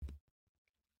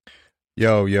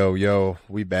Yo, yo, yo,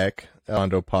 we back.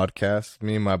 Elando Podcast.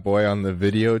 Me and my boy on the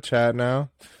video chat now.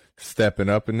 Stepping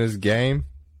up in this game.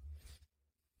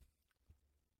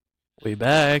 We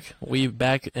back. We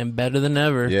back and better than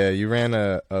ever. Yeah, you ran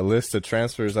a list of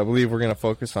transfers. I believe we're going to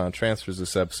focus on transfers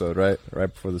this episode, right?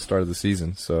 Right before the start of the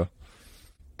season. So,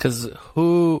 Because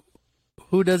who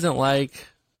doesn't like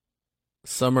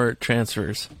summer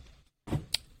transfers,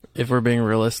 if we're being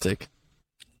realistic?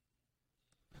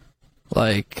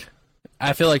 Like,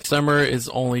 I feel like summer is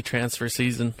only transfer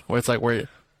season, where it's like where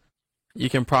you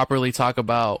can properly talk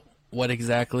about what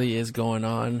exactly is going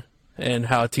on and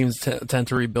how teams tend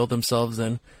to rebuild themselves.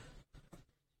 And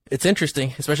it's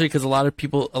interesting, especially because a lot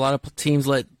of teams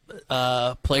let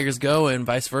players go and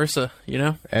vice versa, you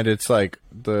know? and it's like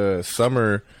the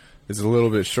summer is a little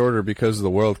bit shorter because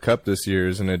the World Cup this year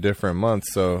is in a different month.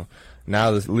 So now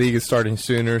the league is starting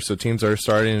sooner, so teams are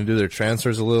starting to do their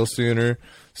transfers a little sooner.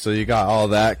 So you got all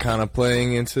that kind of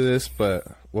playing into this. But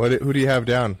who do you have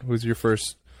down? Who's your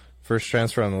first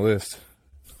transfer on the list?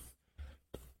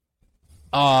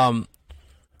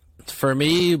 For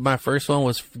me, my first one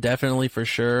was definitely for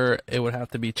sure it would have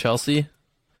to be Chelsea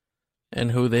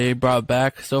and who they brought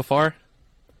back so far.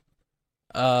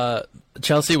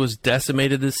 Chelsea was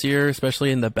decimated this year,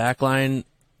 especially in the back line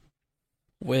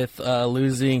with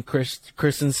losing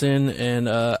Christensen and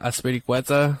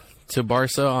Azpilicueta to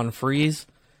Barca on freeze,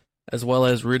 as well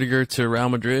as Rudiger to Real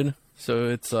Madrid. So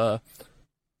it's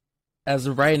as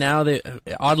of right now,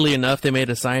 oddly enough, they made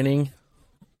a signing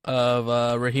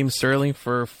of Raheem Sterling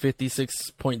for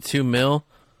 56.2 mil,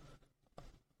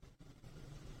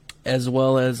 as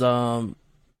well as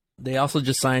they also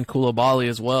just signed Koulibaly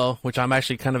as well, which I'm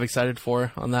actually kind of excited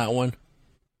for on that one.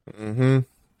 Mm-hmm.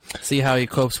 See how he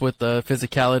copes with the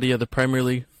physicality of the Premier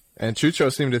League. And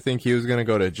Chucho seemed to think he was going to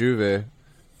go to Juve.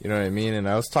 You know what I mean? And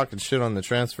I was talking shit on the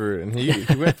transfer, and he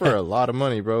went for a lot of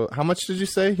money, bro. How much did you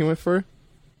say he went for?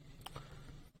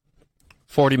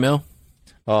 40 mil.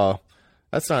 Oh,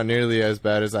 that's not nearly as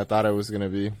bad as I thought it was going to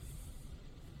be.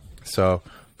 So,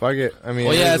 fuck it. I mean,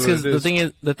 Well, yeah, it's because the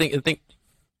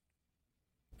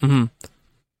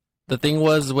thing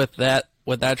was with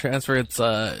that transfer, it's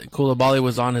Koulibaly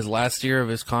was on his last year of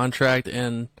his contract,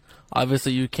 and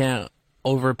obviously you can't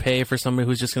overpay for somebody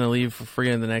who's just going to leave for free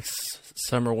in the next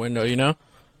summer window, you know?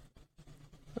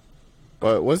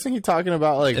 But wasn't he talking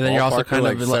about like And then you're also kind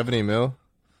like of 70 mil?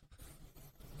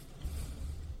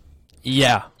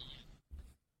 Yeah.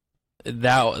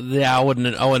 I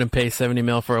wouldn't pay 70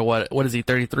 mil for what is he,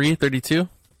 33, 32?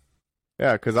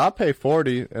 Yeah, because I'll pay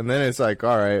 40, and then it's like,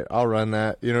 all right, I'll run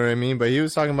that. You know what I mean? But he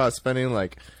was talking about spending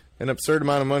like an absurd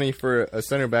amount of money for a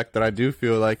center back that I do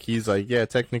feel like he's like, yeah,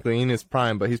 technically in his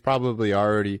prime, but he's probably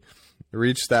already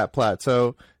reached that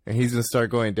plateau, and he's going to start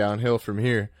going downhill from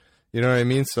here. You know what I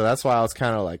mean? So that's why I was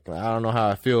kind of like, I don't know how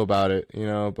I feel about it, you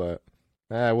know, but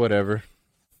whatever.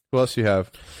 Who else you have?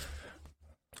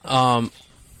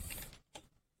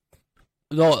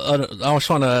 No, I just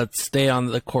want to stay on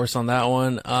the course on that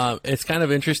one. It's kind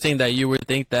of interesting that you would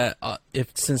think that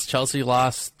since Chelsea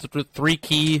lost three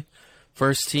key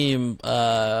first-team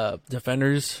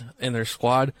defenders in their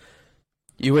squad,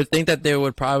 you would think that they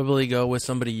would probably go with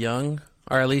somebody young,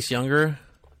 or at least younger,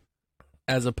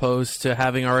 as opposed to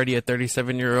having already a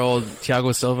 37-year-old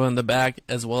Thiago Silva in the back,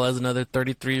 as well as another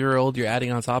 33-year-old you're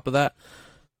adding on top of that.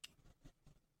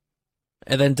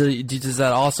 And then does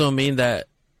that also mean that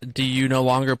do you no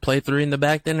longer play three in the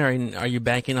back then, or are you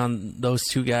banking on those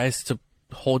two guys to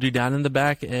hold you down in the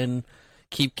back and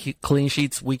keep clean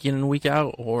sheets week in and week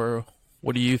out, or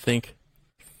what do you think?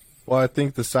 Well, I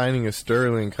think the signing of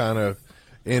Sterling kind of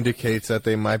indicates that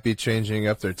they might be changing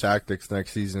up their tactics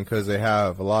next season because they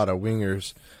have a lot of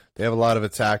wingers. They have a lot of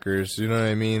attackers. You know what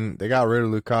I mean? They got rid of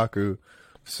Lukaku.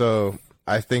 So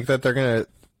I think that they're going to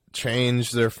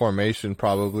change their formation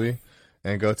probably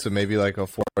and go to maybe like a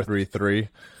 4-3-3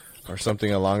 or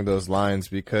something along those lines,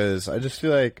 because I just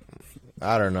feel like,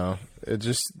 I don't know,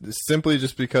 simply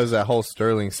because that whole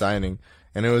Sterling signing,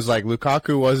 and it was like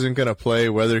Lukaku wasn't going to play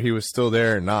whether he was still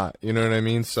there or not, you know what I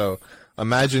mean? So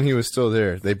imagine he was still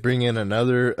there. They bring in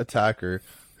another attacker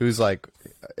who's like,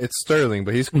 it's Sterling,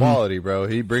 but he's quality, bro.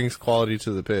 He brings quality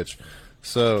to the pitch.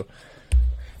 So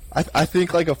I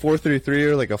think like a 4-3-3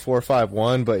 or like a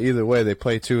 4-5-1, but either way they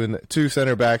play two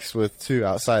center backs with two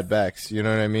outside backs. You know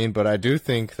what I mean? But I do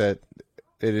think that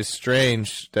it is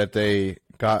strange that they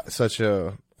got such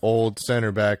a old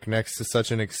center back next to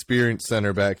such an experienced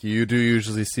center back. You do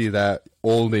usually see that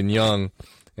old and young,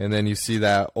 and then you see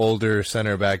that older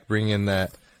center back bringing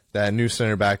that new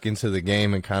center back into the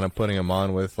game and kind of putting him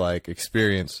on with like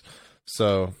experience.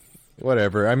 So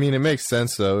whatever. I mean, it makes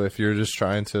sense though if you're just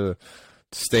trying to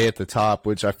stay at the top,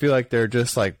 which I feel like they're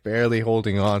just like barely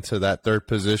holding on to that third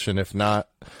position. If not,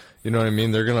 you know what I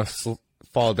mean? They're going to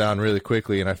fall down really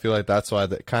quickly. And I feel like that's why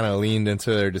that kind of leaned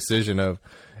into their decision of,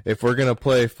 if we're going to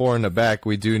play four in the back,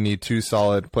 we do need two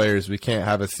solid players. We can't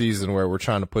have a season where we're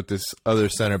trying to put this other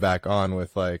center back on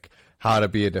with like how to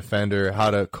be a defender,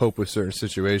 how to cope with certain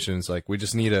situations. Like, we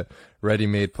just need a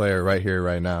ready-made player right here,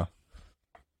 right now.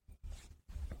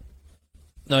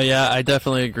 No, yeah, I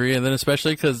definitely agree. And then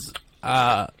especially because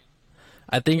I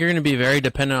think you're going to be very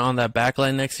dependent on that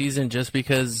backline next season, just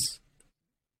because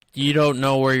you don't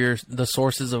know where the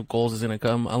sources of goals is going to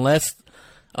come, unless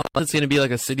it's going to be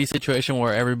like a City situation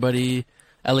where everybody,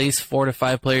 at least 4 to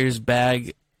 5 players,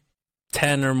 bag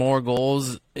 10 or more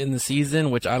goals in the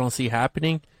season, which I don't see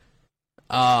happening.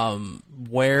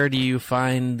 Where do you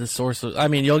find the source of? I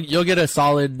mean, you'll get a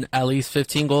solid at least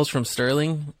 15 goals from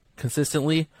Sterling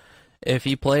consistently if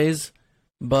he plays,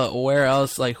 but where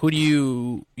else? Like, who do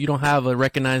you don't have a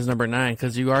recognized number 9,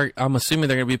 because I'm assuming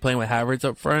they're going to be playing with Havertz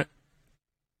up front.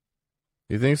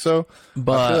 You think so?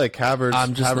 But I feel like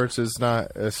Havertz is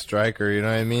not a striker, you know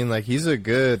what I mean? Like, he's a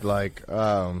good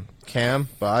cam,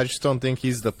 but I just don't think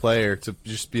he's the player to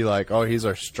just be like, oh, he's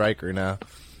our striker now.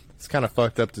 It's kind of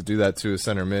fucked up to do that to a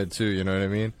center mid too, you know what I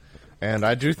mean? And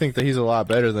I do think that he's a lot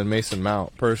better than Mason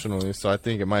Mount personally, so I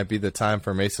think it might be the time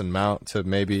for Mason Mount to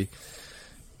maybe,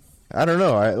 I don't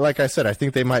know. Like I said, I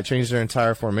think they might change their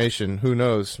entire formation. Who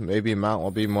knows? Maybe Mount will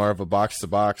be more of a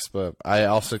box-to-box, but I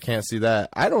also can't see that.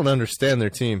 I don't understand their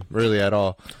team really at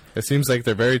all. It seems like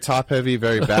they're very top-heavy,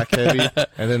 very back-heavy,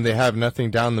 and then they have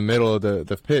nothing down the middle of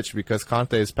the pitch because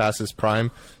Conte is past his prime.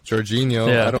 Jorginho,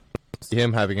 yeah. I don't see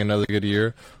him having another good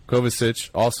year. Kovacic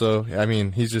also, I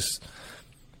mean, he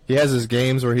has his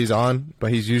games where he's on,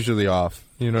 but he's usually off.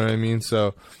 You know what I mean?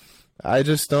 So I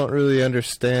just don't really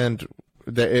understand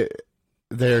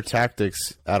their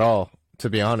tactics at all, to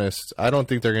be honest. I don't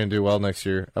think they're going to do well next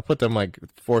year. I put them like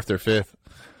 4th or 5th.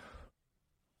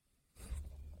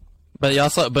 But you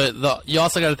also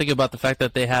got to think about the fact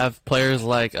that they have players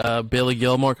like Billy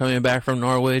Gilmore coming back from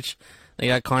Norwich. They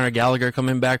got Conor Gallagher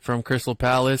coming back from Crystal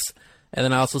Palace. And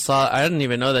then I also I didn't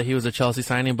even know that he was a Chelsea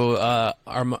signing, but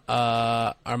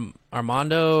Armando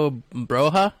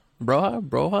Broja.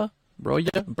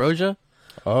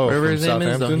 Oh, whatever from his name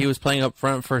is. Southampton? He was playing up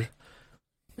front for.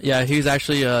 Yeah, he was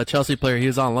actually a Chelsea player. He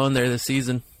was on loan there this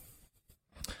season.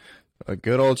 A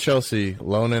good old Chelsea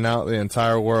loaning out the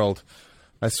entire world.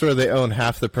 I swear they own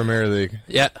half the Premier League.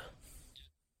 Yeah.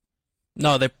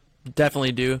 No, they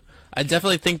definitely do. I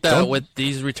definitely think that with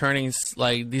these returnings,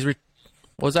 like what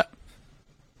was that?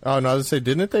 Oh, no, I was going to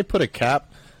say, didn't they put a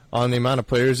cap on the amount of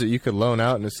players that you could loan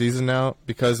out in a season now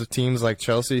because of teams like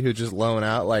Chelsea who just loan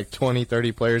out like 20,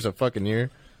 30 players a fucking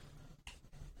year?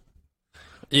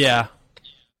 Yeah.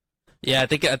 Yeah, I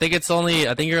think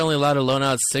you're only allowed to loan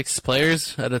out 6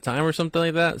 players at a time or something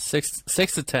like that. 6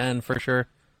 to 10 for sure.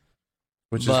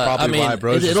 Which is probably why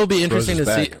it'll be interesting to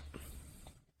see.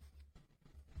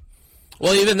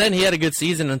 Well, even then, he had a good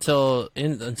season until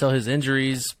his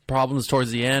injuries, problems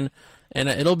towards the end, and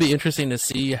it'll be interesting to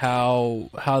see how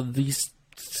these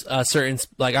certain,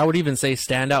 like I would even say,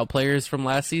 standout players from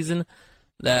last season,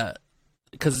 that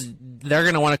because they're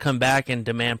going to want to come back and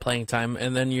demand playing time,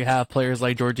 and then you have players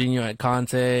like Jorginho at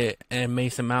Conte and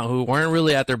Mason Mount who weren't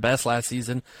really at their best last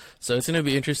season. So it's going to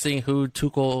be interesting who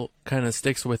Tuchel kind of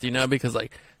sticks with, because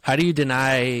like, how do you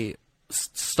deny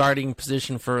starting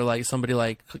position for like somebody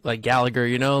like Gallagher?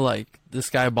 Like this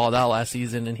guy balled out last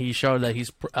season and he showed that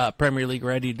he's Premier League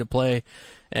ready to play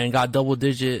and got double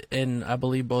digit in, I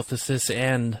believe, both assists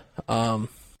and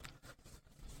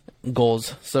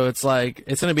goals. So it's like,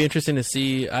 it's going to be interesting to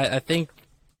see. I think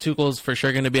Tuchel's for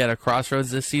sure going to be at a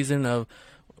crossroads this season of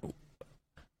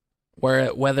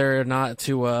whether or not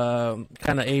to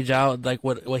kind of age out like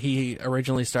what he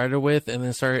originally started with, and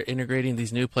then start integrating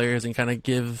these new players and kind of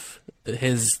give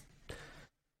his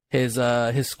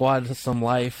squad some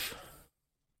life.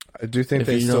 I do think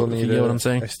they still need. You know what I'm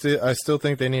saying? I still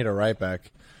think they need a right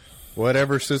back.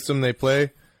 Whatever system they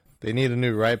play, they need a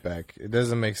new right back. It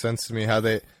doesn't make sense to me how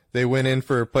they went in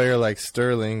for a player like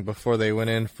Sterling before they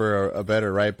went in for a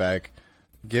better right back,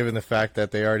 given the fact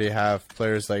that they already have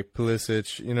players like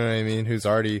Pulisic, you know what I mean, who's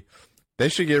already... They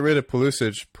should get rid of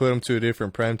Pulisic, put him to a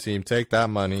different Prem team, take that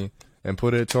money, and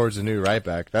put it towards a new right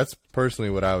back. That's personally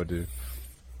what I would do.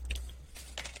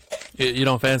 You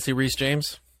don't fancy Reece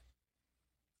James?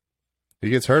 He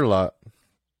gets hurt a lot.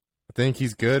 I think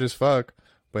he's good as fuck,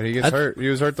 but he gets hurt. He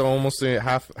was hurt almost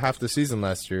half the season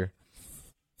last year.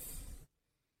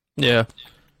 Yeah.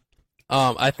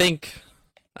 I think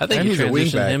you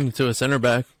transition him to a center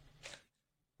back.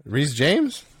 Reece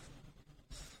James?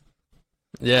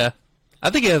 Yeah, I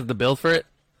think he has the build for it,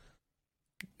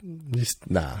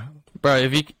 Nah. bro.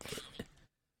 If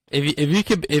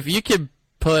you could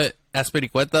put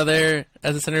Aspiricueta there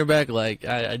as a center back, like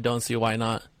I don't see why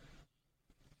not.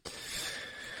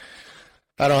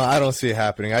 I don't see it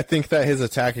happening. I think that his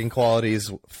attacking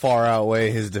qualities far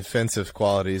outweigh his defensive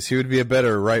qualities. He would be a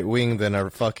better right wing than a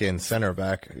fucking center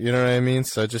back. You know what I mean?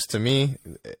 So just to me,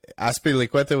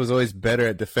 Aspilicueta was always better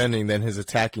at defending than his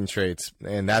attacking traits,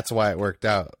 and that's why it worked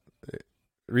out.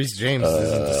 Reece James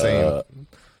isn't the same.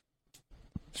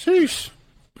 Sheesh.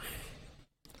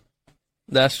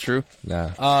 That's true.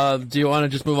 Nah. Do you want to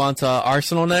just move on to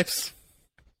Arsenal next?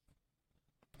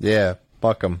 Yeah,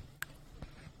 fuck 'em.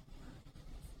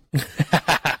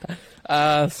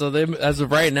 So they, as of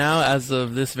right now, as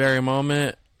of this very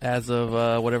moment, as of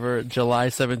July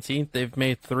 17th, they've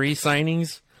made 3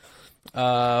 signings.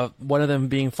 One of them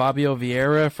being Fabio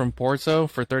Vieira from Porto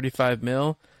for 35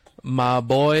 mil. My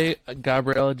boy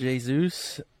Gabriel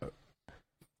Jesus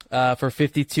for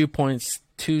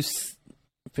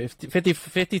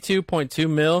 52.2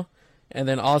 mil, and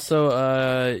then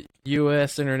also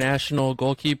U.S. international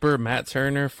goalkeeper Matt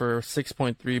Turner for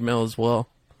 6.3 mil as well.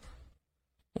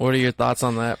 What are your thoughts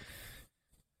on that?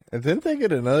 And didn't they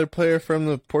get another player from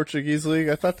the Portuguese league?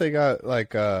 I thought they got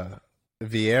like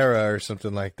Vieira or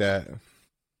something like that.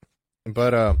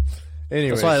 But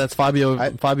anyways, That's Fabio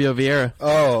Vieira.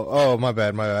 Oh, my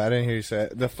bad. I didn't hear you say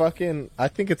it. I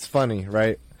think it's funny,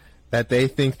 right? That they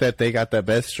think that they got the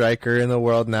best striker in the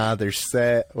world now. They're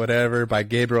set, whatever, by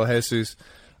Gabriel Jesus.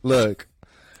 Look,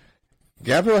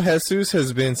 Gabriel Jesus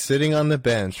has been sitting on the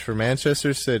bench for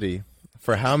Manchester City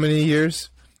for how many years?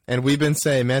 And we've been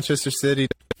saying Manchester City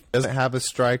doesn't have a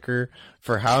striker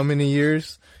for how many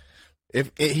years?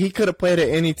 If he could have played at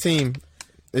any team,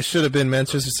 it should have been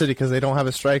Manchester City because they don't have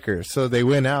a striker. So they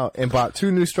went out and bought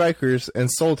 2 new strikers and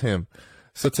sold him.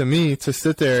 So to me, to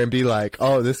sit there and be like,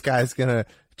 oh, this guy's going to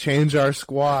change our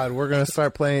squad, we're going to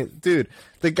start playing. Dude,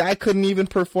 the guy couldn't even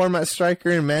perform at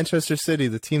striker in Manchester City,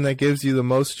 the team that gives you the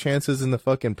most chances in the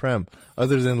fucking Prem,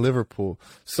 other than Liverpool.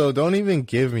 So don't even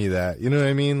give me that. You know what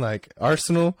I mean? Like,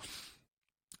 Arsenal,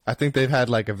 I think they've had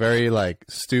like a very like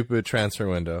stupid transfer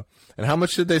window. And how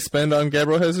much did they spend on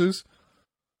Gabriel Jesus?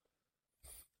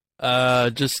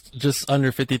 Just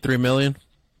under 53 million.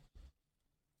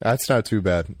 That's not too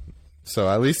bad. So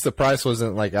at least the price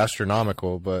wasn't like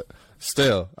astronomical, but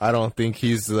still, I don't think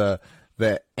he's the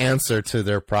answer to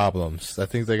their problems. I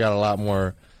think they got a lot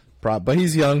more but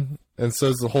he's young, and so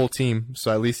is the whole team.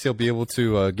 So at least he'll be able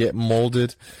to get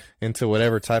molded into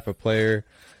whatever type of player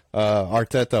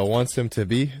Arteta wants him to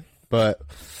be. But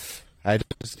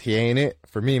he ain't it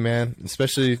for me, man.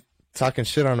 Especially talking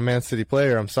shit on a Man City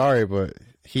player. I'm sorry, but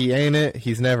he ain't it.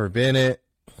 He's never been it.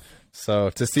 So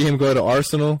to see him go to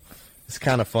Arsenal, it's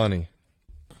kind of funny.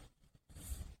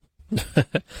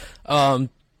 I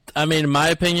mean, in my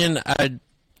opinion,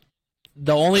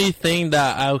 the only thing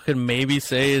that I could maybe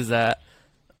say is that,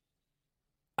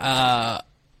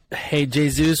 hey,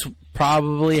 Jesus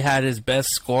probably had his best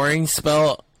scoring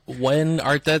spell when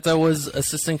Arteta was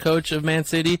assistant coach of Man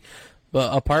City.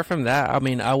 But apart from that, I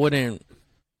mean, I wouldn't.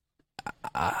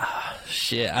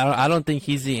 I don't think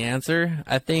he's the answer.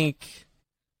 I think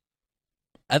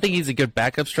he's a good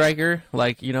backup striker,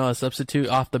 like, you know, a substitute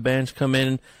off the bench, come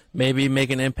in, maybe make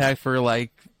an impact for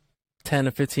like 10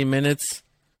 to 15 minutes.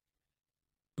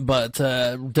 But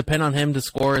depend on him to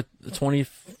score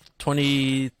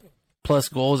 20 plus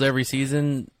goals every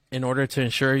season in order to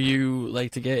ensure you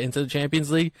like to get into the Champions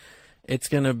League. It's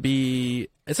gonna be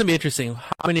interesting.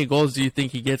 How many goals do you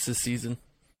think he gets this season?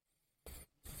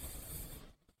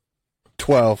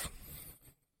 12.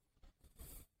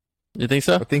 You think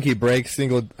so? I think he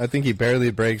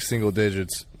barely breaks single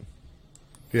digits.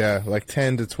 Yeah, like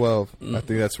 10 to 12. I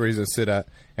think that's where he's going to sit at.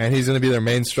 And he's going to be their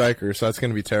main striker, so that's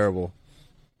going to be terrible.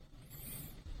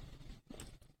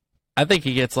 I think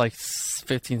he gets like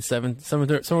 15, 7, somewhere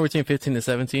between 15 to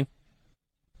 17.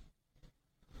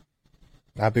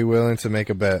 I'd be willing to make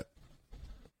a bet.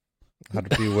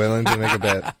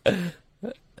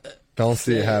 Don't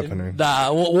see it happening.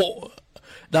 We'll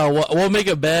make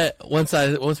a bet once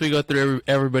we go through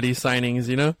everybody's signings,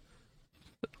 you know?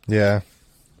 Yeah.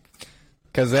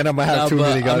 Because then I'm going to have too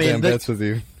many goddamn bets with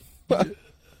you.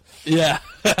 Yeah.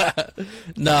 But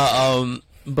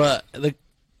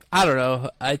I don't know.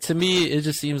 To me, it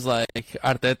just seems like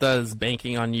Arteta is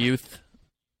banking on youth,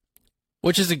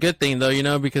 which is a good thing, though, you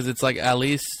know, because it's like at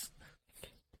least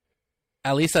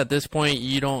at this point,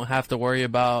 you don't have to worry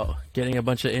about getting a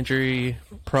bunch of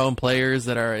injury-prone players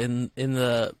that are in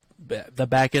the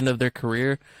back end of their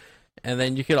career, and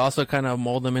then you could also kind of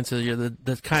mold them into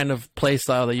the kind of play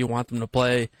style that you want them to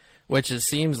play, which it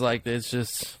seems like it's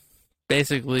just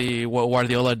basically what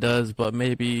Guardiola does, but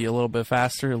maybe a little bit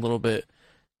faster, a little bit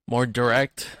more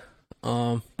direct.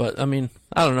 But I mean,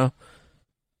 I don't know.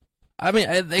 I mean,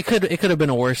 it could have been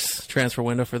a worse transfer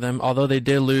window for them. Although they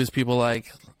did lose people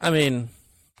like, I mean,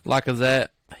 Lacazette.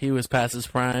 He was past his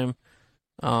prime.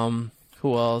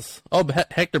 Who else? Oh,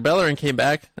 Hector Bellerin came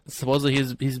back. Supposedly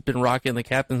he's been rocking the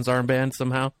captain's armband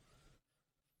somehow.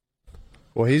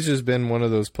 Well, he's just been one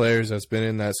of those players that's been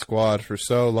in that squad for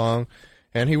so long,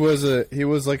 and he was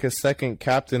like a second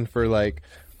captain for like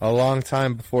a long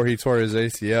time before he tore his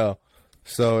ACL.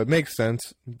 So it makes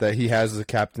sense that he has the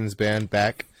captain's band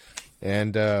back.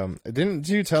 And didn't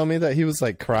you tell me that he was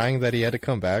like crying that he had to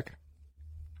come back?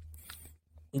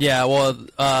 Yeah, well,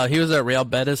 he was at Real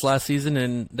Betis last season,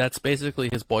 and that's basically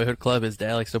his boyhood club. His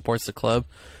dad supports the club,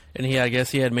 and I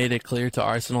guess he had made it clear to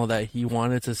Arsenal that he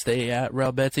wanted to stay at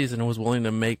Real Betis and was willing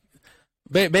to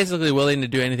basically willing to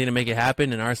do anything to make it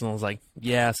happen. And Arsenal was like,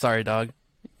 "Yeah, sorry, dog,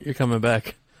 you're coming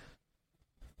back."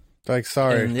 Like,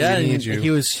 sorry, and, yeah, we need you.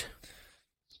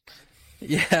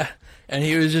 And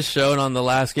he was just shown on the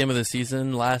last game of the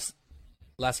season, last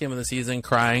game of the season,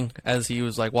 crying as he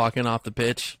was like walking off the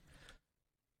pitch.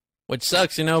 Which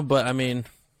sucks, but I mean,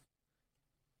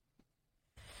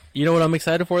 you know what I'm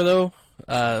excited for though?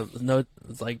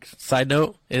 Side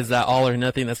note is that All or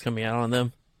Nothing that's coming out on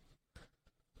them.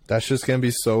 That's just gonna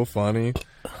be so funny.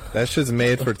 That's just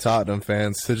made for Tottenham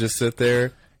fans to just sit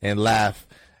there and laugh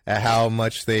at how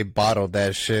much they bottled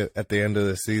that shit at the end of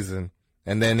the season,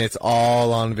 and then it's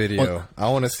all on video. I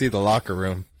want to see the locker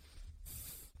room.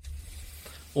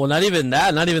 Well, not even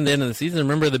that. Not even the end of the season.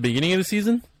 Remember the beginning of the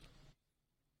season?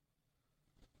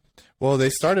 Well,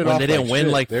 they started off. They didn't win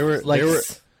shit.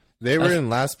 They were in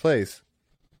last place.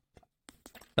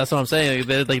 That's what I'm saying.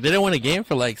 They didn't win a game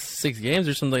for like 6 games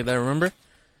or something like that. Remember?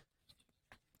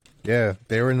 Yeah,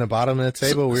 they were in the bottom of the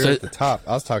table. We were at the top.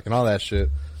 I was talking all that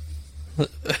shit.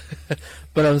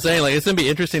 But I'm saying it's gonna be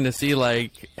interesting to see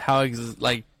how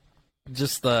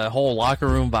just the whole locker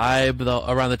room vibe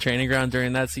around the training ground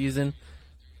during that season.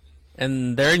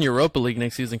 And they're in Europa League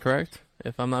next season, correct?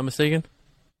 If I'm not mistaken.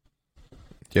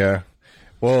 Yeah.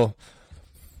 Well,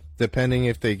 depending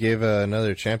if they give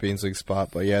another Champions League spot,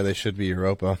 but yeah, they should be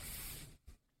Europa.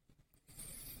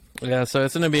 Yeah, so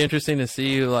it's gonna be interesting to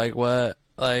see what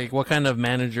kind of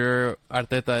manager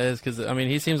Arteta is, because I mean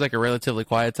he seems like a relatively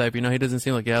quiet type. He doesn't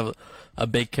seem like he have a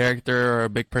big character or a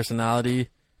big personality,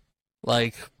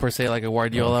 per se like a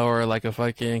Guardiola or like a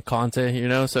fucking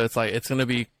Conte. So it's gonna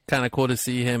be kind of cool to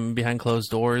see him behind closed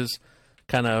doors,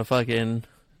 kind of fucking.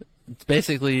 It's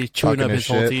basically chewing Talking up his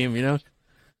whole team,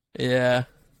 Yeah.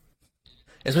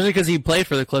 Especially because he played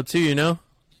for the club too,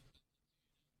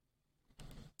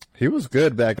 He was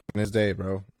good back in his day,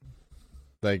 bro.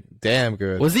 Like, damn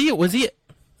good. Wasn't he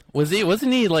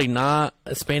not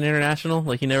a Spain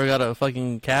international? He never got a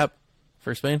fucking cap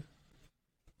for Spain?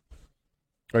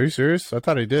 Are you serious? I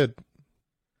thought he did.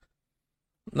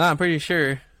 Nah, I'm pretty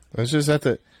sure. It's just at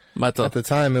the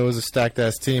time it was a stacked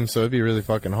ass team, so it'd be really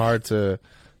fucking hard to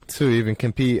even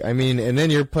compete. I mean, and then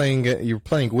you're playing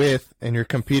with and you're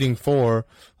competing for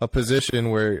a position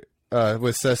where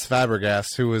with Cesc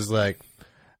Fabregas, who was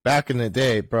back in the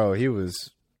day, bro, he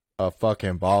was a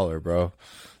fucking baller, bro.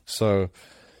 So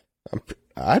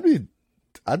I'd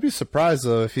be surprised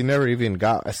though if he never even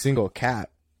got a single cap.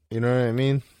 You know what I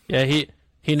mean? Yeah,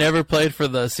 he never played for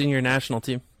the senior national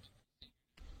team.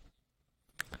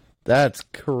 That's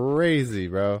crazy,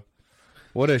 bro.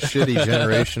 What a shitty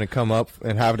generation to come up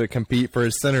and have to compete for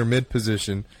a center mid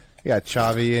position. You got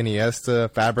Xavi, Iniesta,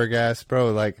 Fabregas,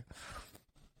 bro.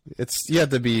 You have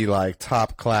to be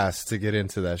top class to get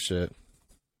into that shit.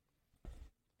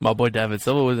 My boy David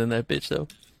Silva was in that bitch though.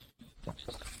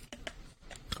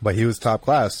 But he was top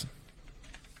class.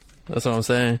 That's what I'm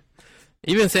saying.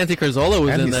 Even Santi Cazorla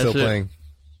was in that shit. Playing.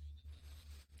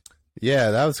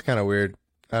 Yeah, that was kind of weird.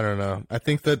 I don't know. I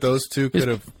think that those two could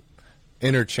have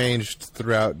interchanged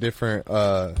throughout different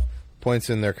points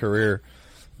in their career,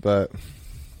 but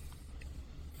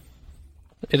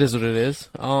it is what it is.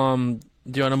 Do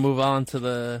you want to move on to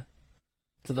the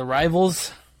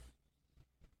rivals?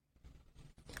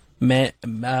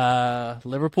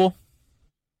 Liverpool.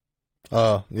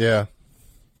 Oh yeah.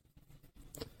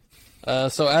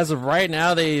 So as of right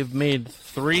now, they've made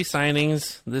 3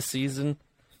 signings this season.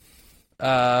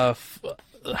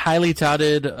 Highly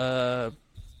touted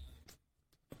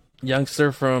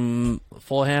youngster from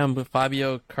Fulham,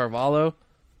 Fabio Carvalho,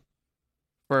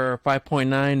 for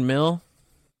 5.9 mil.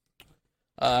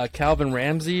 Calvin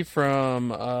Ramsey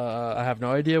from I have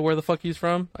no idea where the fuck he's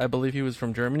from. I believe he was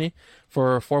from Germany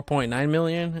for 4.9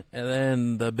 million, and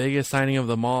then the biggest signing of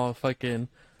them all, fucking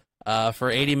for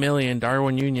 80 million,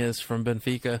 Darwin Nunez from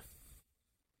Benfica.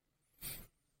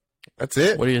 That's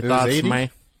it. What are your thoughts,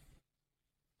 Mike?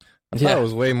 I thought it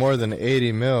was way more than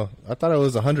 80 mil. I thought it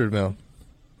was 100 mil.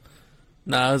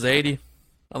 No, it was 80,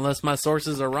 unless my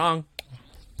sources are wrong.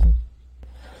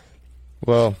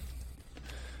 Well,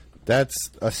 that's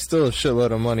still a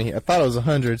shitload of money. I thought it was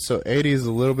 100, so 80 is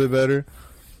a little bit better.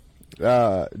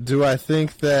 Do I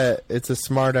think that it's a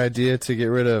smart idea to get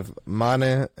rid of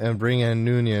Mane and bring in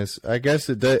Nunez? I guess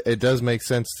it does make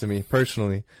sense to me,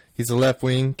 personally. He's a left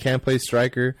wing, can play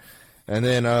striker. And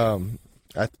then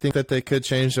I think that they could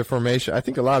change their formation. I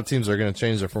think a lot of teams are going to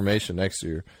change their formation next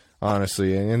year,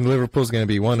 honestly. And Liverpool's going to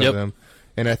be one of them.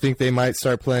 And I think they might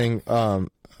start playing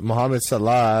Mohamed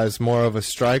Salah as more of a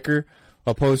striker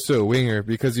opposed to a winger,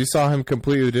 because you saw him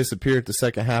completely disappear at the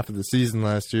second half of the season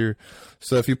last year.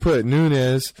 So if you put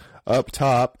Nunez up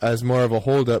top as more of a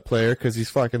hold-up player, because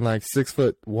he's fucking like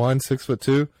 6'1",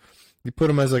 6'2", you put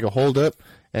him as like a hold-up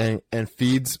and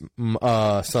feeds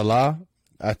Salah.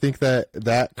 I think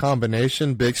that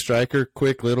combination, big striker,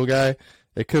 quick little guy,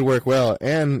 it could work well.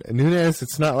 And Nunez,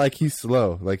 it's not like he's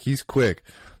slow, like he's quick.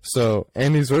 So,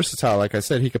 and he's versatile. Like I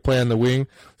said, he could play on the wing,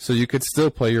 so you could still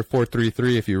play your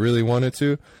 4-3-3 if you really wanted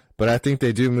to. But I think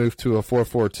they do move to a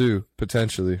 4-4-2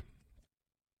 potentially.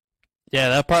 Yeah,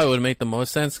 that probably would make the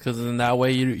most sense, because in that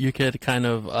way you could kind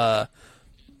of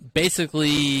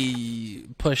basically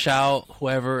push out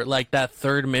whoever, like that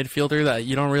third midfielder that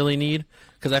you don't really need.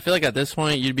 Because I feel like at this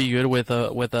point you'd be good with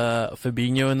a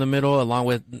Fabinho in the middle, along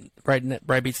with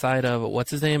right beside of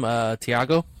what's his name,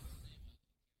 Thiago.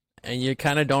 And you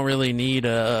kind of don't really need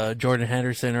a Jordan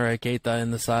Henderson or a Keita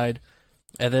in the side.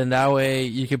 And then that way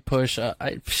you could push,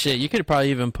 you could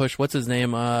probably even push, what's his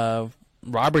name,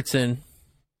 Robertson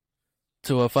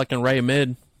to a fucking right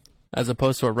mid as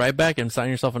opposed to a right back, and sign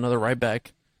yourself another right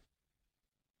back.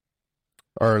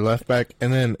 Or left back.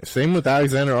 And then same with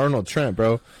Alexander-Arnold Trent,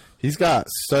 bro. He's got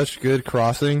such good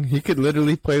crossing. He could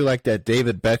literally play like that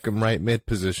David Beckham right mid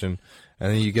position,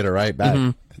 and then you get a right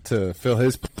back to fill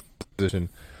his position.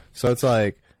 So it's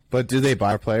like, but do they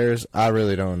buy players? I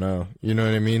really don't know. You know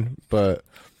what I mean? But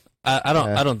I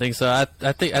don't think so.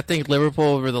 I think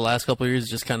Liverpool over the last couple of years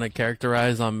just kind of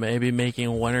characterized on maybe making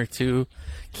one or two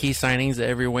key signings at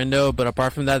every window. But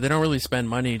apart from that, they don't really spend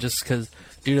money, just because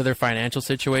due to their financial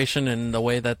situation and the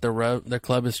way that their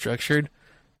club is structured.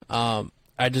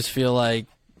 I just feel like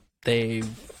they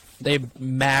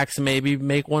max maybe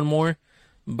make one more.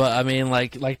 But I mean,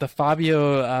 like the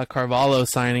Fabio Carvalho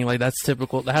signing, like that's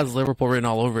typical. That has Liverpool written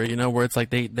all over it, you know, where it's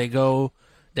like they go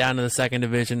down to the second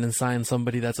division and sign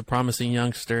somebody that's a promising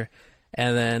youngster,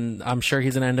 and then I'm sure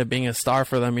he's gonna end up being a star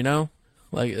for them, you know,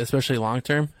 like especially long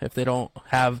term if they don't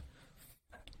have,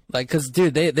 like, because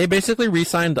dude, they basically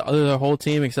re-signed the whole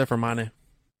team except for Mane.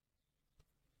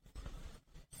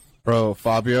 Bro,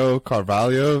 Fabio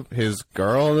Carvalho, his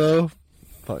girl though,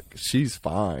 fuck, she's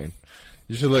fine.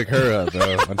 You should look her up,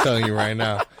 bro. I'm telling you right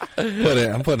now.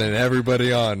 I'm putting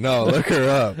everybody on. No, look her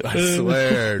up. I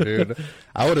swear, dude.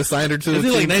 I would have signed her to the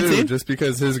team too, just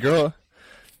because his girl.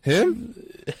 Him?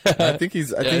 I think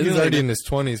he's already in his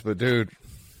 20s, but dude,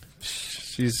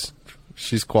 she's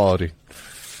quality.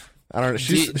 I don't know.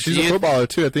 She's a footballer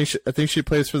too. I think she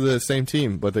plays for the same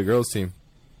team, but the girls' team.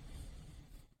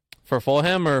 For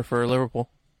Fulham or for Liverpool?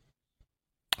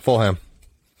 Fulham.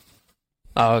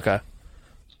 Oh, okay.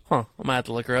 Huh, I might have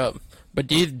to look her up. But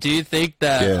do you think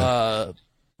that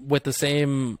with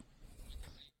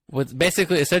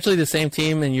basically essentially the same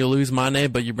team, and you lose Mane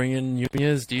but you bring in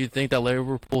Nunez, do you think that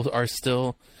Liverpool are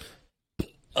still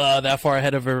that far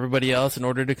ahead of everybody else in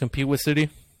order to compete with City?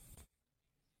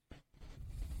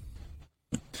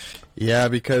 Yeah,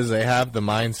 because they have the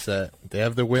mindset. They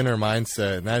have the winner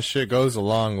mindset, and that shit goes a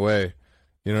long way.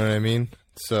 You know what I mean?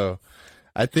 So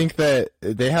I think that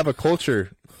they have a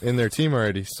culture in their team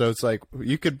already. So it's like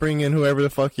you could bring in whoever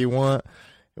the fuck you want.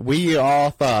 We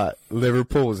all thought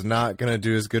Liverpool was not going to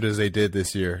do as good as they did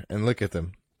this year. And look at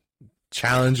them.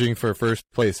 Challenging for first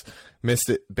place. Missed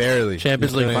it barely.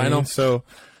 Champions League final. I mean? So,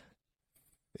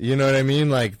 you know what I mean?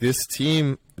 Like, this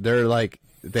team,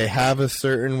 they have a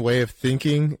certain way of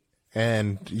thinking,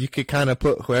 and you could kind of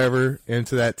put whoever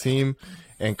into that team,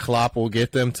 and Klopp will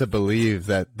get them to believe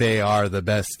that they are the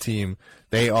best team.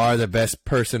 They are the best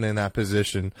person in that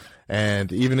position.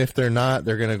 And even if they're not,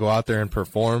 they're going to go out there and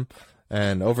perform.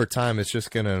 And over time, it's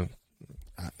just going to,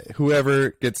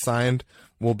 whoever gets signed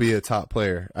will be a top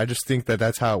player. I just think that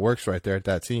that's how it works right there at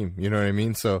that team. You know what I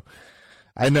mean? So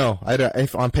I know.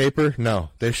 If on paper, no,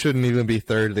 they shouldn't even be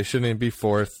third. They shouldn't even be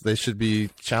fourth. They should be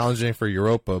challenging for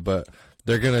Europa, but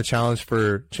they're going to challenge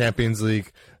for Champions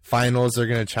League finals. They're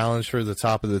going to challenge for the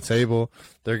top of the table.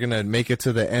 They're going to make it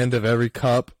to the end of every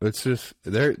cup. It's just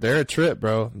they're a trip,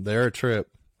 bro. They're a trip.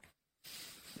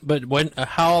 But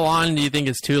how long do you think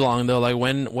is too long though? Like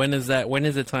when is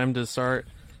it time to start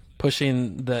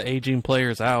pushing the aging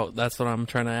players out? That's what I'm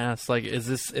trying to ask. Like, is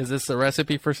this a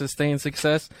recipe for sustained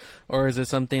success, or is it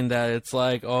something that it's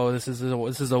like, oh, this is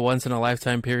a once in a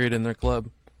lifetime period in their club?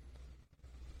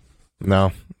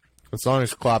 No, as long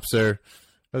as Klopp's there,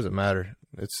 doesn't matter.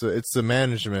 It's the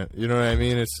management. You know what I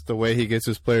mean? It's the way he gets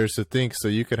his players to think. So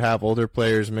you could have older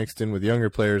players mixed in with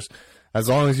younger players, as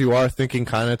long as you are thinking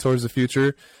kind of towards the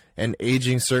future and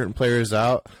aging certain players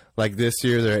out. Like this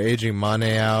year, they're aging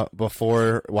Mane out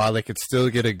while they could still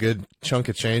get a good chunk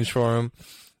of change for him.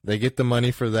 They get the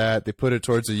money for that. They put it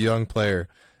towards a young player.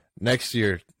 Next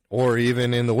year, or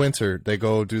even in the winter, they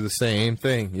go do the same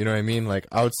thing. You know what I mean? Like,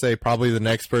 I would say probably the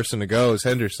next person to go is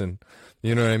Henderson.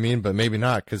 You know what I mean? But maybe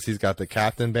not, because he's got the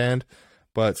captain band.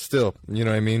 But still, you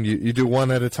know what I mean? You do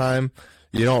one at a time.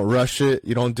 You don't rush it.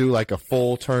 You don't do like a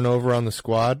full turnover on the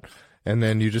squad. And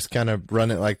then you just kind of run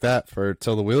it like that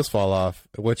till the wheels fall off,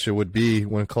 which it would be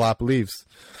when Klopp leaves.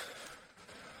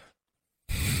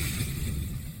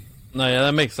 No, yeah,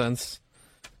 that makes sense.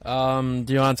 Do you want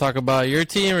to talk about your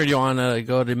team, or do you want to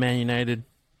go to Man United?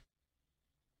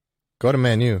 Go to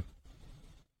Man U.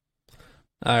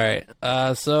 All right.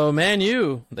 So Man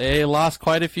U, they lost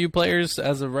quite a few players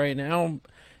as of right now,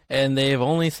 and they've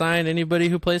only signed anybody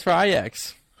who plays for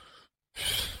Ajax.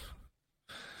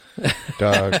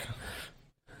 Dog.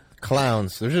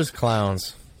 Clowns. They're just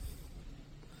clowns.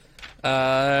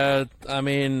 I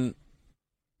mean,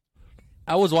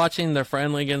 I was watching their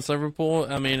friendly against Liverpool.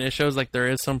 I mean, it shows like there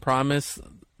is some promise,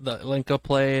 the link-up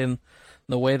play and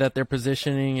the way that they're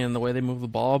positioning and the way they move the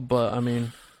ball. But, I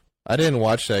mean, I didn't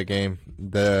watch that game.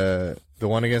 The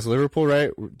one against Liverpool,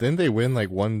 right? Didn't they win like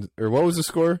one, or what was the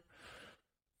score?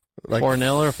 Like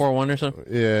 4-0 or 4-1 or something?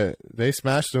 Yeah, they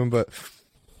smashed them, but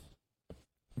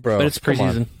bro, but it's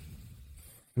preseason.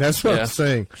 That's what I'm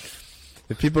saying.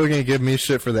 If people are going to give me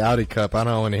shit for the Audi Cup, I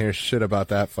don't want to hear shit about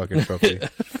that fucking trophy.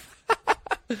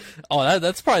 Oh,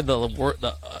 that's probably the worst.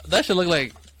 That should look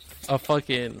like a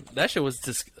fucking. That shit was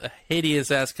just a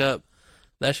hideous ass cup.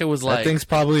 That shit was like. That thing's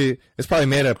probably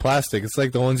made out of plastic. It's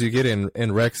like the ones you get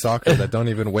in rec soccer that don't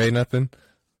even weigh nothing.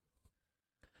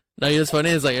 No, what's funny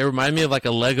is like it reminded me of like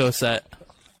a Lego set.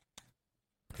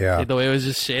 Yeah. Like the way it was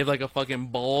just shaped like a fucking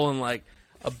bowl and like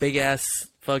a big ass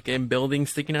fucking building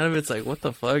sticking out of it. It's like, what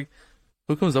the fuck?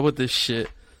 Who comes up with this shit?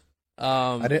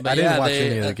 I didn't watch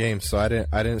any of the games, so I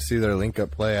didn't see their link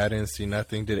up play. I didn't see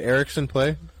nothing. Did Eriksen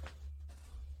play?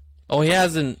 Oh, he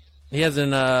hasn't.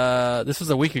 This was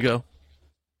a week ago.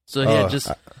 So he had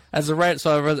just as of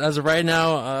right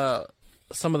now,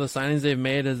 some of the signings they've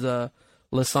made is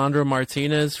Lisandro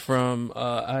Martinez from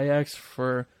Ajax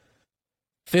for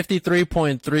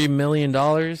 $53.3 million.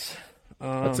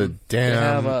 That's a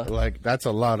damn that's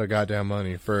a lot of goddamn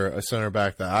money for a center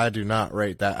back that I do not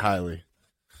rate that highly.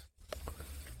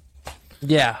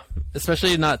 Yeah,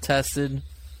 especially not tested.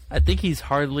 I think he's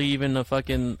hardly even a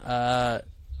fucking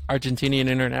Argentinian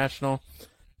international.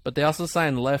 But they also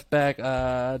signed left back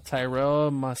Tyrell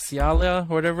Malicia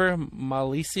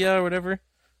or whatever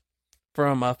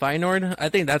from Feyenoord. I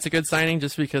think that's a good signing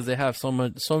just because they have so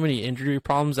many injury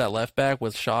problems at left back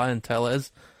with Shaw and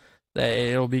Tellez that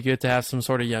it'll be good to have some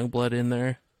sort of young blood in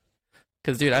there.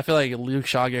 Because, dude, I feel like Luke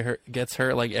Shaw gets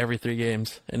hurt like every 3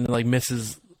 games and like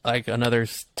misses like another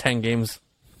 10 games.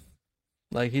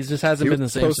 Like he just hasn't been the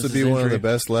same. He's supposed to be one of the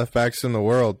best left backs in the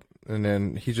world, and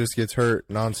then he just gets hurt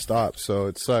nonstop. So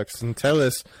it sucks. And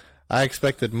Tellez, I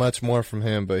expected much more from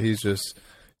him, but he's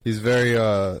very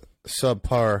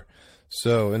subpar.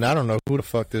 So, and I don't know who the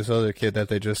fuck this other kid that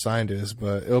they just signed is,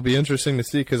 but it'll be interesting to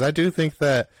see because I do think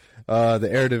that the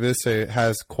Eredivisie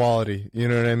has quality. You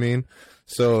know what I mean?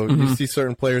 So you see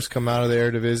certain players come out of the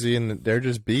Eredivisie and they're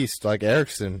just beasts, like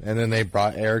Eriksen, and then they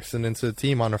brought Eriksen into the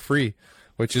team on a free,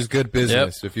 which is good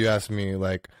business if you ask me.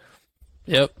 Like,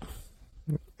 yep.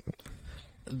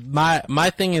 My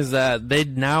thing is that they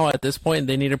now at this point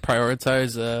they need to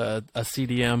prioritize a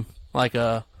CDM like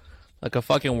a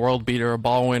fucking world beater, a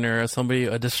ball winner,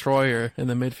 a destroyer in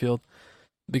the midfield,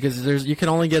 because you can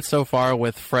only get so far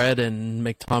with Fred and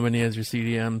McTominay as your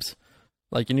CDMs.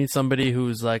 Like you need somebody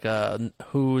who's a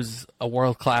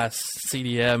world class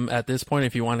CDM at this point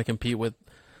if you want to compete with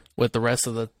the rest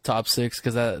of the top 6,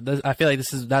 because I feel like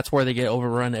that's where they get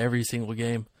overrun every single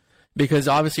game, because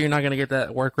obviously you're not going to get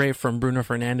that work rate from Bruno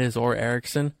Fernandes or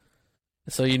Eriksen,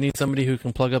 So you need somebody who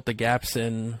can plug up the gaps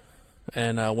and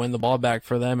win the ball back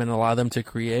for them and allow them to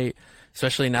create,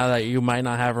 especially now that you might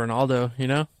not have Ronaldo, you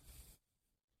know?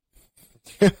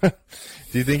 Do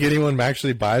you think anyone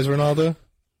actually buys Ronaldo?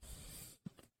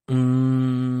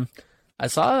 I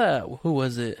saw that. Who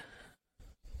was it?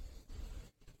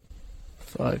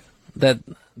 Fuck. That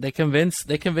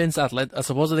supposedly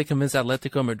convinced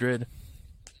Atletico Madrid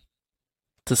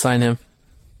to sign him.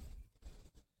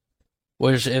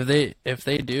 Which if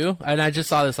they do, and I just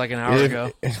saw this like an hour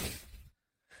ago.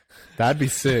 That'd be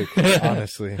sick,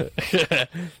 honestly.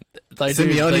 Like,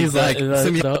 Simeone's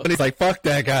Simeone's like, fuck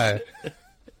that guy.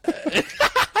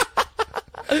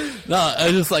 No, I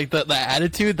just like the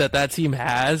attitude that team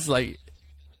has, like,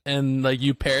 and like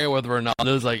you pair it with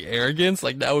Ronaldo's like arrogance,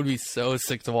 like that would be so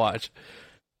sick to watch.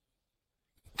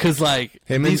 Cause like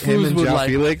him these and fools would João like,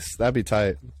 Felix, that'd be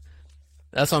tight.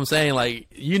 that's what I'm saying. Like,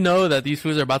 you know that these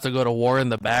fools are about to go to war in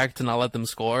the back to not let them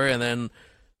score, and then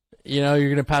you're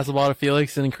gonna pass the ball to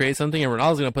Felix and create something, and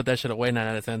Ronaldo's gonna put that shit away 9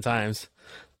 out of 10 times.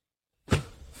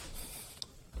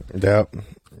 Yep.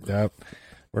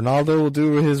 Ronaldo will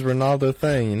do his Ronaldo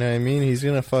thing, you know what I mean? He's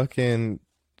gonna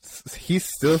he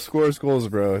still scores goals,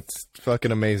 bro. It's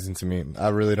fucking amazing to me. I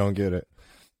really don't get it.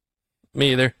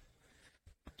 Me either.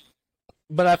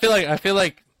 But I feel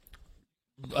like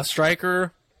a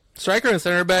striker and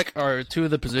center back are two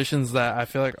of the positions that I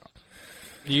feel like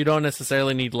you don't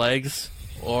necessarily need legs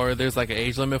or there's like an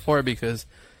age limit for it, because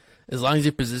as long as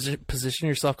you position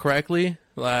yourself correctly,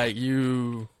 like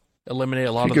you eliminate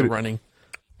a lot of the running.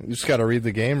 You just got to read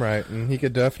the game right, and he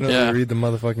could definitely read the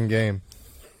motherfucking game.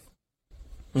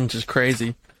 Which is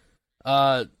crazy.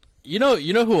 You know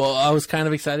who I was kind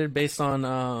of excited based on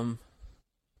their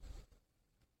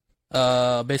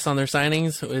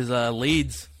signings is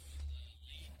Leeds.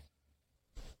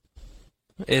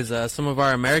 Is some of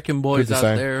our American boys out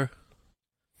there.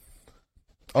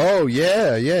 Oh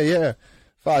yeah.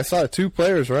 I saw 2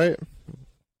 players, right?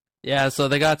 Yeah, so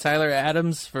they got Tyler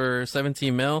Adams for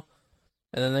 17 mil,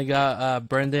 and then they got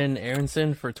Brendan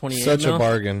Aronson for 28 Such mil. a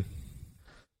bargain.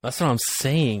 That's what I'm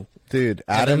saying. Dude,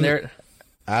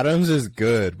 Adams is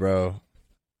good, bro.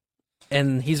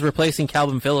 And he's replacing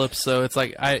Calvin Phillips, so it's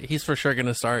like he's for sure going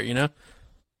to start, you know?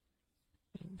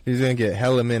 He's going to get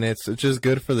hella minutes. It's just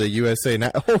good for the USA.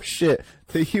 Oh, shit.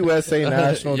 The USA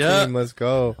national team. Let's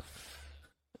go.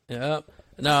 Yep.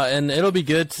 No, and it'll be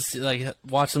good to see, like,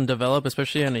 watch them develop,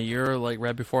 especially in a year like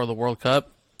right before the World Cup.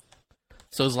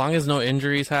 So as long as no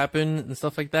injuries happen and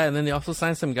stuff like that, and then they also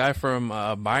signed some guy from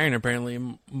Bayern, apparently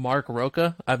Mark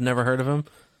Roca. I've never heard of him.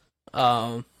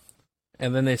 And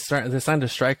then they signed a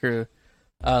striker,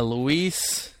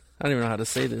 Luis. I don't even know how to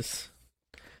say this.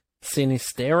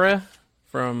 Sinistera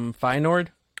from Feyenoord.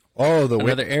 Oh, the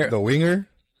winger.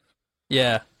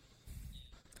 Yeah,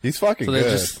 he's fucking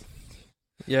good.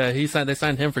 They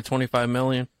signed him for 25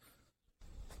 million.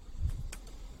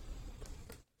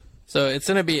 So it's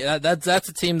gonna be that's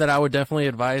a team that I would definitely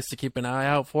advise to keep an eye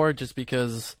out for, just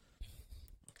because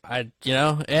and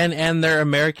their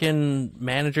American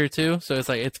manager too. So it's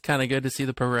like it's kind of good to see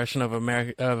the progression of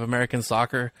American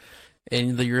soccer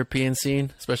in the European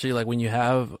scene, especially like when you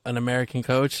have an American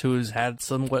coach who's had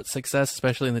somewhat success,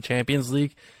 especially in the Champions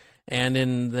League and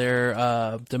in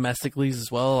their domestic leagues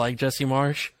as well, like Jesse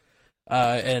Marsch,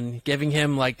 and giving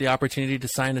him like the opportunity to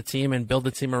sign a team and build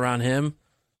a team around him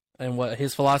and what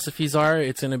his philosophies are.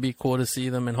 It's going to be cool to see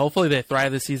them, and hopefully they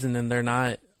thrive this season and they're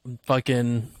not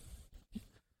fucking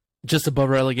just above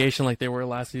relegation like they were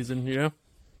last season, you know?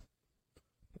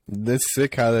 It's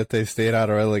sick how that they stayed out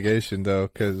of relegation, though,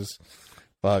 because,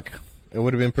 fuck, it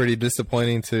would have been pretty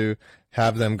disappointing to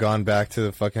have them gone back to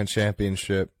the fucking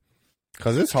championship.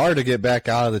 Because it's hard to get back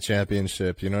out of the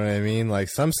championship, you know what I mean? Like,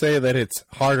 some say that it's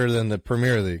harder than the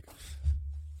Premier League.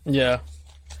 Yeah.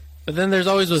 But then there's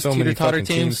always those teeter-totter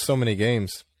teams. So many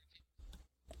games.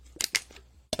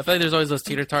 I feel like there's always those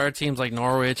teeter-totter teams like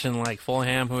Norwich and like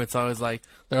Fulham, who it's always like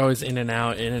they're always in and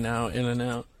out. And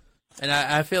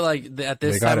I feel like at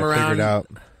this time around,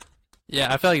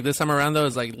 yeah, I feel like this time around though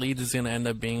is like Leeds is going to end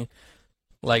up being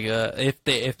like if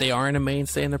they aren't a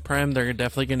mainstay in the Prem, they're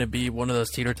definitely going to be one of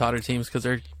those teeter-totter teams, because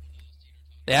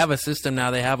they have a system now,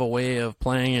 they have a way of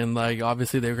playing, and like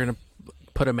obviously they're going to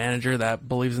put a manager that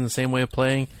believes in the same way of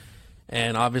playing,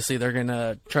 and obviously they're going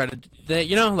to try to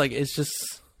like it's just.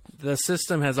 The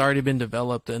system has already been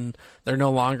developed, and they're no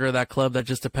longer that club that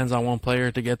just depends on one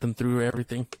player to get them through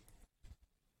everything.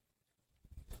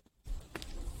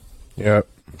 Yep.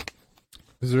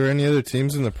 Is there any other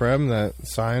teams in the Prem that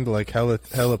signed like hella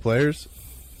players?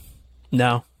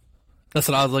 No. That's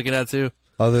what I was looking at too.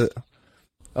 Other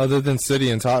than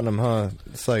City and Tottenham, huh?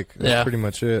 It's like that's pretty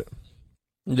much it.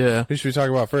 Yeah. Who should we talk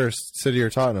about first, City or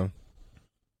Tottenham?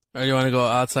 Or you want to go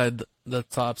outside the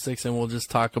top 6 and we'll just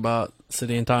talk about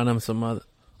City and Tottenham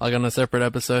like on a separate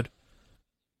episode?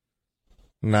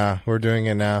 Nah, we're doing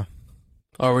it now.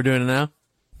 Oh, we're doing it now?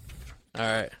 All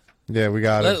right. Yeah, we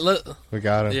got it. We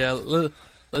got it. Yeah,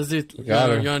 let's do. You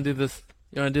want to do this?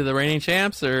 You want to do the reigning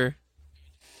champs or?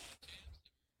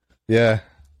 Yeah.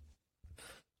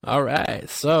 All right.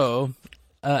 So,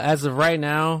 as of right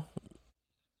now,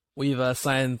 we've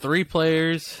signed 3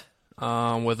 players,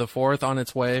 with a 4th on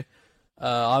its way.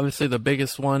 Obviously, the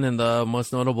biggest one and the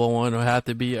most notable one would have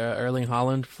to be Erling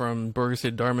Haaland from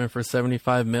Borussia Dortmund for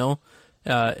 75 mil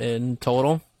in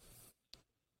total,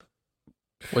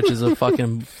 which is a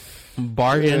fucking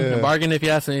bargain. Yeah. A bargain, if you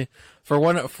ask me, for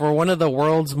one of the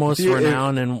world's most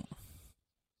renowned and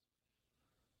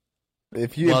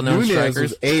well-known Nunez strikers.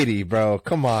 was 80, bro,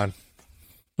 come on.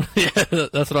 Yeah,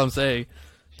 that's what I'm saying.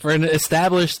 For an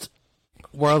established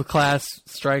world-class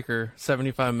striker,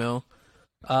 75 mil.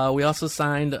 We also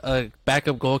signed a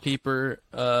backup goalkeeper,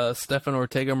 Stefan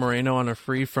Ortega Moreno, on a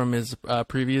free from his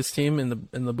previous team in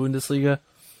the Bundesliga.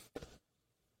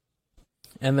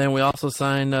 And then we also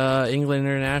signed England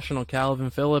international Calvin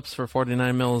Phillips for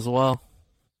 49 mil as well.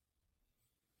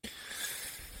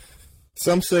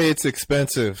 Some say it's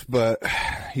expensive, but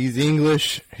he's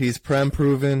English, he's Prem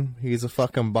proven, he's a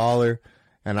fucking baller,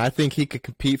 and I think he could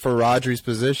compete for Rodri's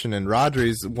position, and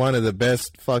Rodri's one of the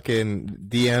best fucking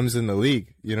DMs in the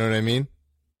league. You know what I mean?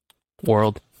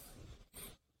 World.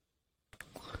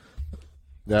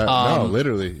 No,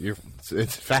 literally,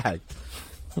 it's fact.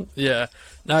 Yeah.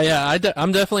 No, yeah,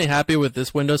 I'm definitely happy with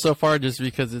this window so far, just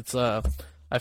because it's